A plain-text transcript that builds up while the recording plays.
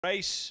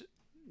Race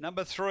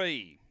number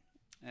 3.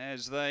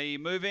 As they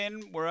move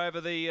in, we're over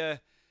the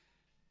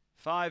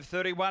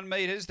 5:31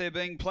 metres. They're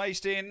being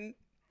placed in.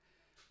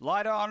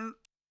 Light on.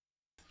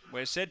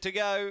 We're set to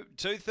go.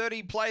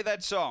 2:30, play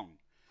that song.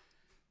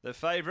 The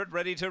favourite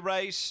ready to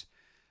race.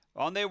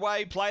 On their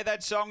way, play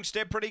that song.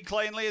 Step pretty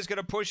cleanly, is going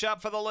to push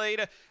up for the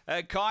lead.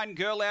 Kind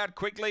Girl out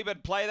quickly,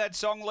 but play that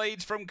song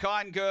leads from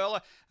Kind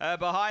Girl.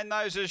 Behind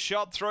those is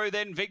Shot Through,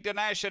 then Victor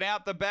Nash, and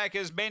out the back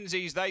is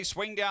Menzies. They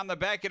swing down the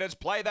back and it's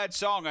Play That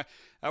Song.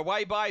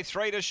 Away by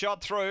 3 to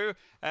Shot Through.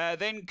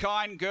 Then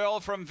Kind Girl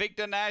from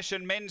Victor Nash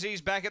and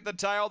Menzies back at the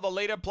tail. The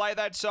leader, Play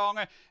That Song.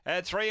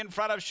 3 in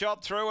front of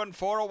Shot Through and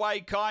 4 away,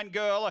 Kind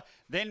Girl.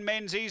 Then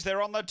Menzies,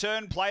 they're on the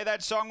turn. Play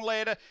That Song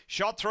led.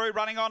 Shot Through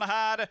running on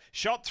hard.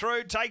 Shot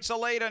Through takes a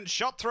lead and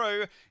Shot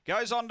Through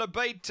goes on to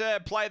beat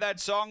Play That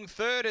Song.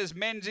 Third is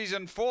Menzies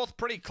and fourth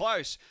pretty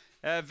close.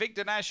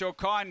 Victor Nash or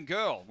Kind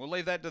Girl. We'll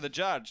leave that to the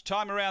judge.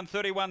 Time around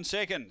 31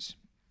 seconds.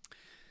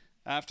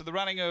 After the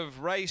running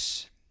of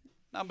race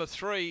number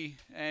 3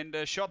 and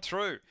Shot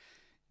Through,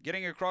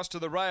 getting across to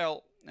the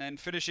rail and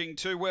finishing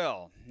too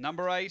well.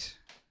 Number 8,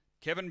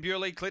 Kevin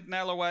Bewley, Clinton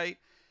Alloway.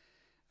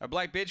 A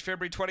Black Bitch,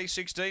 February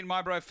 2016,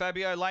 Mybro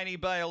Fabio, Laney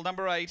Bale.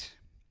 Number 8.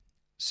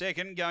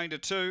 Second, going to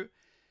 2,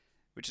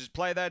 which is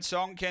Play That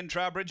Song, Ken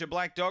Trowbridge, A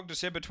Black Dog,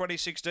 December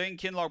 2016,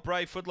 Kinloch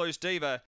Bray, Footloose Diva.